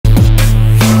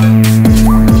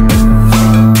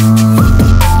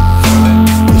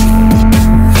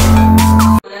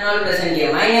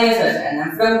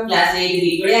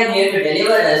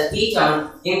teach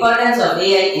on importance of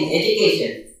AI in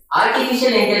education.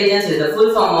 Artificial intelligence is the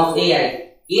full form of AI.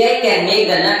 AI can make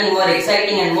the learning more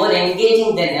exciting and more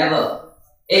engaging than ever.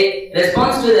 It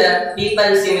responds to the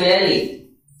people similarly.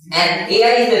 And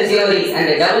AI is the theory and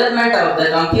the development of the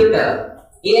computer.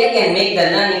 AI can make the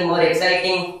learning more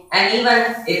exciting, and even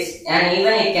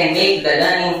it can make the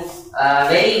learning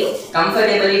very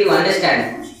comfortably to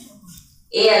understand.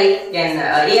 AI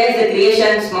is the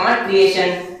creation, smart creation,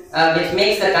 which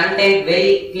makes the content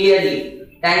very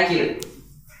clearly. Thank you.